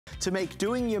to make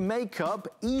doing your makeup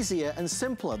easier and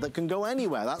simpler, that can go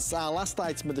anywhere. That's our last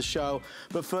item of the show.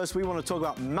 But first, we want to talk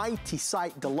about Mighty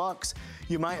Sight Deluxe.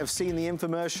 You might have seen the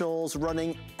infomercials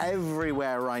running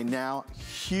everywhere right now.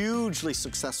 Hugely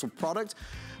successful product.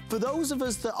 For those of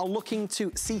us that are looking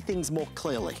to see things more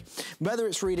clearly, whether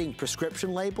it's reading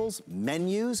prescription labels,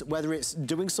 menus, whether it's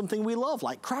doing something we love,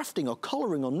 like crafting or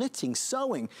coloring or knitting,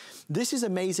 sewing, this is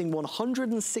amazing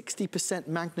 160%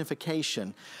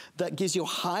 magnification that gives you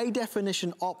high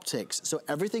definition optics. So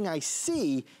everything I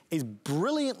see is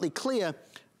brilliantly clear.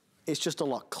 It's just a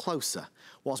lot closer.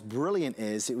 What's brilliant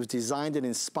is it was designed and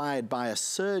inspired by a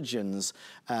surgeon's,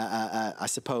 I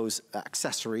suppose,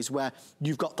 accessories, where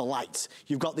you've got the lights,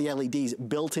 you've got the LEDs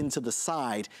built into the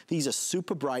side. These are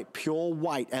super bright, pure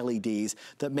white LEDs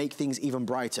that make things even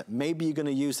brighter. Maybe you're gonna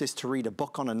use this to read a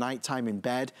book on a nighttime in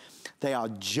bed. They are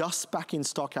just back in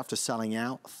stock after selling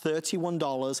out.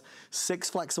 $31, 6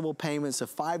 flexible payments of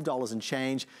 $5 and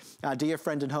change. Our dear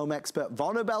friend and home expert,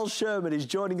 Vonabelle Sherman, is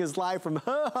joining us live from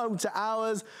her home to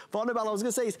ours. Vonabelle, I was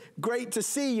gonna say, it's great to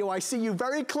see you. I see you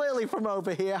very clearly from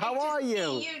over here. How are you?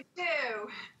 See you too.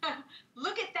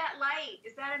 Look at that light.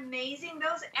 Is that amazing?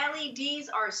 Those LEDs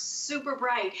are super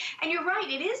bright. And you're right,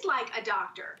 it is like a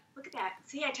doctor. Look at that.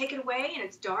 See, I take it away and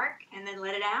it's dark and then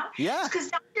let it out. Yeah. Because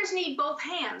doctors need both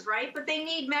hands, right? But they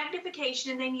need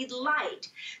magnification and they need light.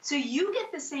 So you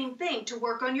get the same thing to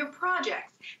work on your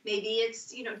projects. Maybe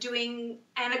it's, you know, doing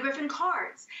Anna Griffin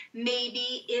cards.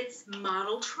 Maybe it's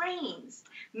model trains.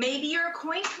 Maybe you're a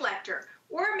coin collector.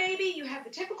 Or maybe you have the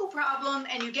typical problem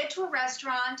and you get to a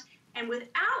restaurant and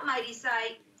without Mighty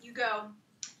Sight, you go,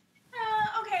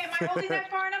 okay, am I holding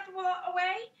that far enough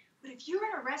away? But if you're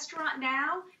in a restaurant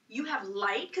now, you have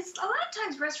light, because a lot of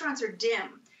times restaurants are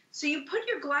dim. So you put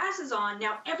your glasses on,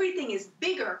 now everything is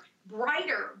bigger,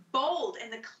 brighter, bold, and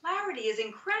the clarity is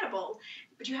incredible.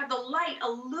 But you have the light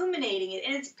illuminating it,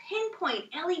 and it's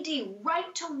pinpoint LED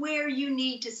right to where you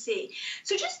need to see.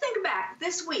 So just think back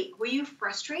this week. Were you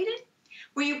frustrated?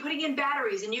 Were you putting in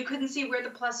batteries and you couldn't see where the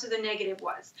plus or the negative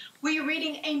was? Were you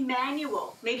reading a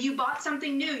manual? Maybe you bought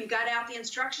something new. You got out the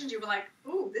instructions. You were like,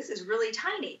 ooh, this is really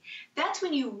tiny. That's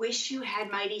when you wish you had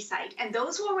Mighty Sight. And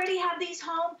those who already have these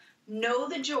home know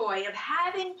the joy of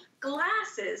having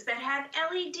glasses that have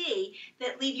LED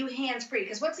that leave you hands-free.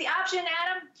 Because what's the option,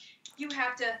 Adam? You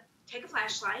have to take a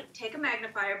flashlight, take a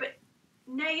magnifier, but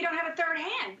now you don't have a third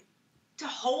hand to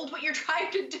hold what you're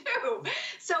trying to do.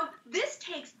 So this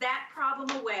takes that problem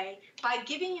away by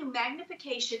giving you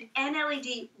magnification and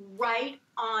LED right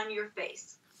on your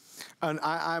face. And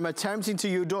I'm attempting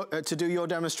to do your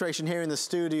demonstration here in the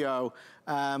studio.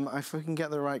 If we can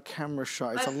get the right camera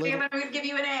shot. I'm going to give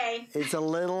you an A. It's a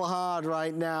little hard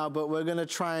right now, but we're going to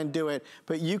try and do it.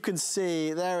 But you can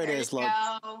see, there it is, look.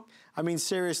 Go. I mean,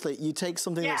 seriously, you take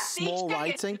something that's small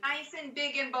writing. Nice and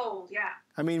big and bold, yeah.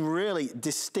 I mean, really,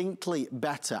 distinctly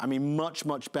better. I mean, much,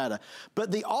 much better.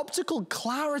 But the optical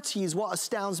clarity is what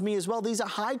astounds me as well. These are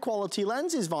high-quality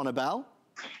lenses, Vonabelle.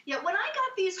 Yeah, when I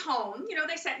got these home, you know,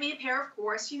 they sent me a pair, of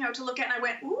course, you know, to look at, and I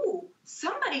went, ooh,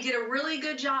 somebody did a really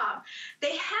good job.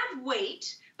 They have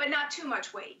weight, but not too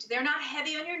much weight. They're not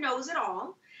heavy on your nose at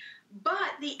all.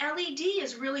 But the LED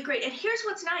is really great. And here's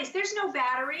what's nice. There's no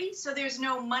battery, so there's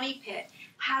no money pit.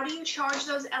 How do you charge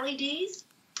those LEDs?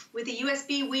 With the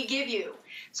USB we give you.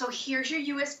 So here's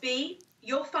your USB.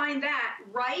 You'll find that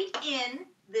right in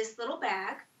this little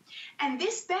bag. And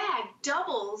this bag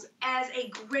doubles as a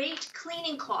great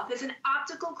cleaning cloth. It's an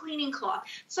optical cleaning cloth.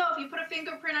 So if you put a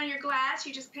fingerprint on your glass,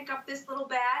 you just pick up this little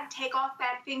bag, take off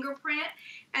that fingerprint,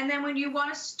 and then when you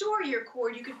want to store your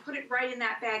cord, you can put it right in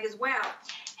that bag as well.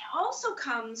 It also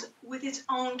comes with its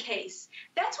own case.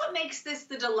 That's what makes this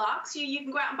the Deluxe. You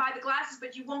can go out and buy the glasses,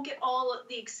 but you won't get all of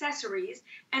the accessories.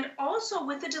 And also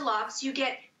with the Deluxe, you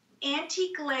get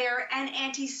anti-glare and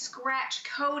anti-scratch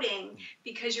coating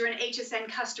because you're an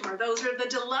HSN customer. Those are the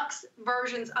deluxe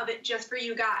versions of it just for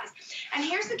you guys. And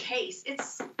here's the case.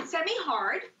 It's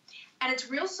semi-hard and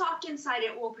it's real soft inside.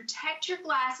 It will protect your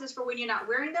glasses for when you're not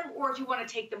wearing them or if you want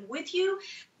to take them with you,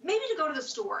 maybe to go to the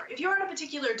store. If you're on a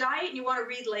particular diet and you want to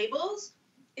read labels,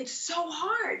 it's so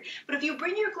hard. But if you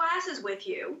bring your glasses with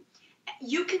you,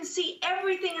 you can see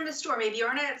everything in the store. Maybe you're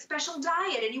on a special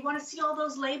diet and you want to see all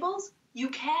those labels. You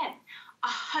can.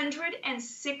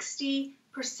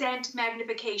 160%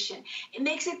 magnification. It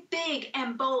makes it big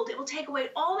and bold. It will take away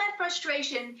all that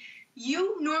frustration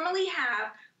you normally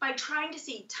have by trying to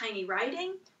see tiny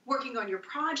writing, working on your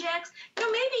projects, you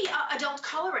know, maybe adult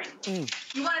coloring.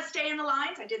 You want to stay in the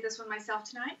lines? I did this one myself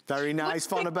tonight. Very nice,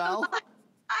 Vonabelle.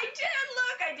 I did.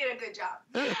 Look, I did a good job.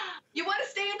 You want to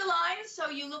stay in the lines so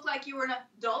you look like you were an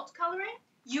adult coloring?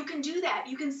 you can do that.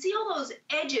 You can see all those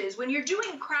edges. When you're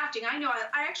doing crafting, I know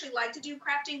I actually like to do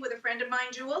crafting with a friend of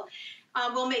mine, Jewel.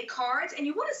 We'll make cards, and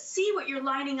you want to see what you're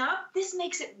lining up. This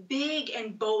makes it big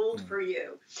and bold for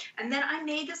you. And then I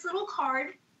made this little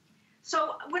card.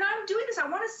 So when I'm doing this, I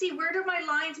want to see, where do my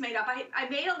lines made up? I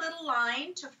made a little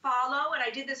line to follow, and I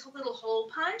did this little hole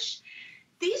punch.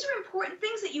 These are important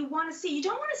things that you want to see. You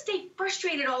don't want to stay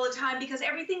frustrated all the time because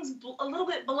everything's a little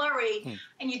bit blurry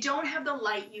and you don't have the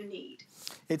light you need.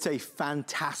 It's a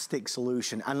fantastic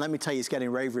solution. And let me tell you, it's getting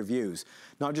rave reviews.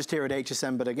 Not just here at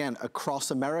HSN, but again,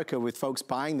 across America with folks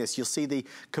buying this. You'll see the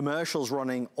commercials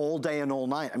running all day and all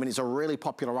night. I mean, it's a really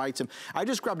popular item. I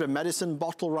just grabbed a medicine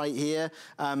bottle right here.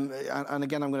 And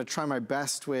again, I'm going to try my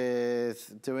best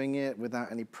with doing it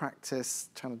without any practice.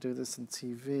 Trying to do this on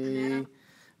TV.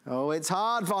 Oh, it's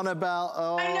hard, Vonabelle.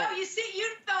 Oh. I know, you see, you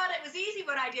thought it was easy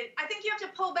what I did. I think you have to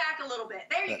pull back a little bit.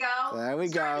 There you go. There we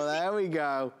go, there we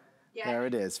go. Yeah. There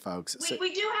it is, folks.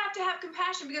 We do have to have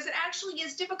compassion because it actually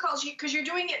is difficult because you're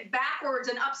doing it backwards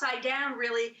and upside down,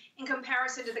 really, in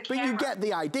comparison to the camera. But you get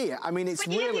the idea. I mean, it's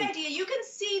really... You get the idea. You can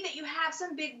see that you have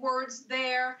some big words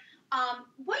there.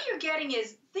 What you're getting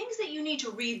is things that you need to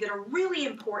read that are really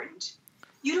important.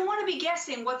 You don't want to be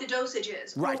guessing what the dosage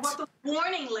is or what the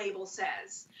warning label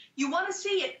says. You want to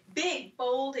see it big,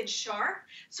 bold, and sharp.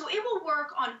 So it will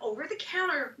work on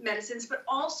over-the-counter medicines, but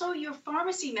also your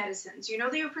pharmacy medicines. You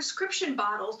know, your prescription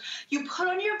bottles. You put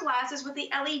on your glasses with the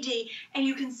LED, and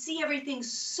you can see everything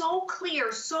so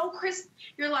clear, so crisp.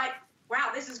 You're like,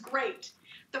 wow, this is great.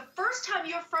 The first time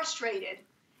you're frustrated,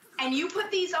 and you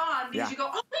put these on because you go,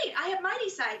 oh, wait, I have Mighty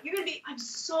Sight. You're going to be, I'm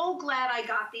so glad I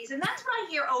got these. And that's what I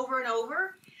hear over and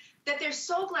over, that they're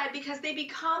so glad because they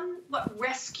become what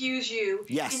rescues you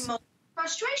in moments of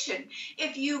frustration.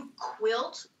 If you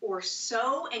quilt or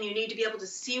sew and you need to be able to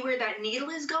see where that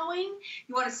needle is going,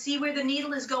 you want to see where the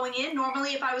needle is going in.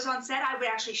 Normally, if I was on set, I would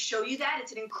actually show you that.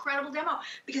 It's an incredible demo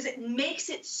because it makes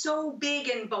it so big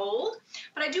and bold.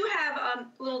 But I do have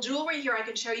a little jewelry here I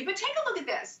can show you. But take a look at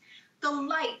this. The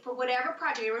light for whatever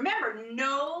project. And remember,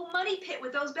 no money pit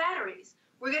with those batteries.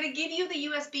 We're going to give you the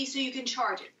USB so you can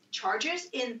charge it. Charges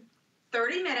in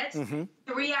 30 minutes,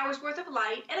 3 hours worth of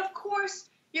light, and of course,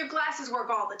 your glasses work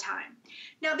all the time.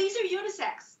 Now, these are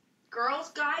unisex. Girls,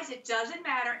 guys, it doesn't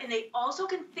matter, and they also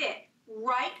can fit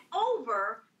right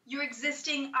over your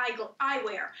existing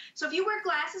eyewear. So if you wear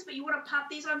glasses, but you want to pop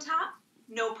these on top,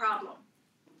 no problem.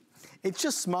 It's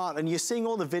just smart, and you're seeing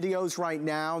all the videos right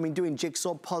now, I mean, doing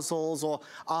jigsaw puzzles or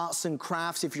arts and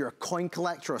crafts. If you're a coin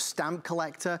collector or a stamp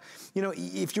collector, you know,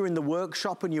 if you're in the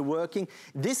workshop and you're working,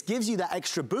 this gives you that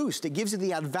extra boost. It gives you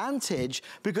the advantage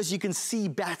because you can see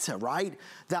better, right?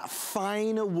 That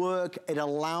finer work, it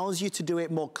allows you to do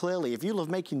it more clearly. If you love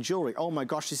making jewelry, oh my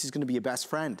gosh, this is gonna be your best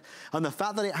friend. And the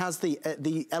fact that it has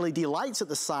the LED lights at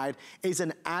the side is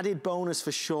an added bonus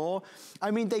for sure. I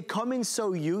mean, they come in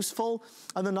so useful,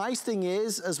 and the nice thing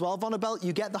is, as well, Vonabelle,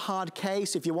 you get the hard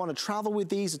case. If you want to travel with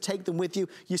these or take them with you,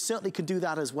 you certainly can do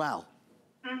that as well.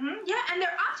 Yeah, and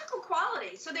they're optical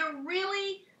quality, so they're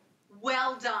really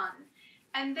well done.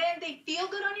 And then they feel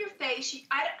good on your face.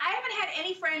 I haven't had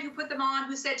any friend who put them on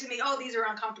who said to me, oh, these are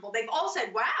uncomfortable. They've all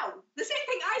said, wow, the same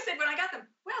thing I said when I got them.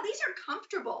 Wow, these are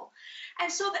comfortable.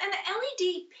 And so, and the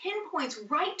LED pinpoints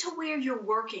right to where you're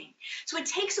working. So it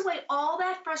takes away all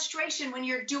that frustration when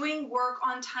you're doing work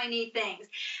on tiny things.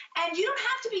 And you don't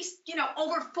have to be, you know,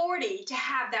 over 40 to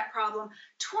have that problem.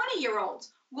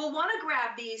 20-year-olds will want to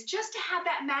grab these just to have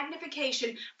that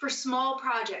magnification for small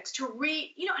projects, to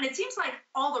read, you know, and it seems like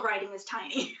all the writing is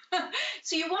tiny.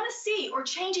 So you want to see, or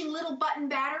changing little button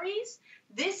batteries.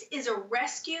 This is a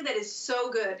rescue that is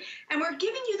so good. And we're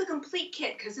giving you the complete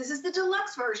kit because this is the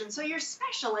deluxe version, so you're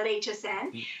special at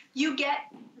HSN. You get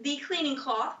the cleaning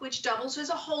cloth, which doubles as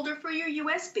a holder for your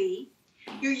USB.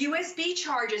 Your USB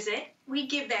charges it. We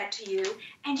give that to you,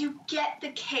 and you get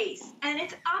the case. And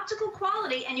it's optical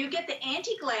quality, and you get the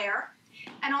anti-glare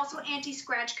and also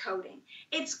anti-scratch coating.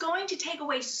 It's going to take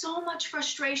away so much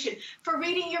frustration for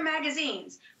reading your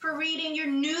magazines, for reading your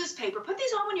newspaper. Put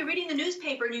these on when you're reading the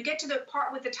newspaper and you get to the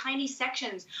part with the tiny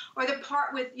sections or the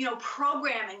part with, you know,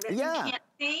 programming that you can't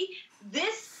see.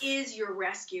 This is your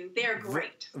rescue. They're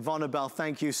great. Vonabelle,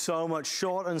 thank you so much.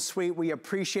 Short and sweet. We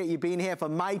appreciate you being here for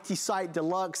Mighty Sight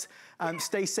Deluxe.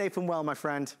 Stay safe and well, my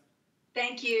friend.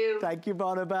 Thank you. Thank you,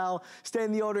 Vonabelle. Stay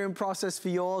in the ordering process for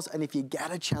yours, and if you get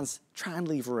a chance, try and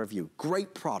leave a review.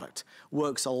 Great product.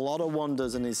 Works a lot of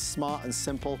wonders and is smart and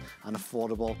simple and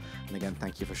affordable. And again,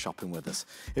 thank you for shopping with us.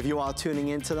 If you are tuning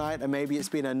in tonight, and maybe it's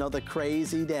been another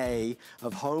crazy day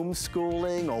of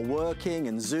homeschooling or working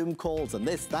and Zoom calls and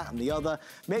this, that, and the other,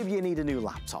 maybe you need a new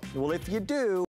laptop. Well, if you do,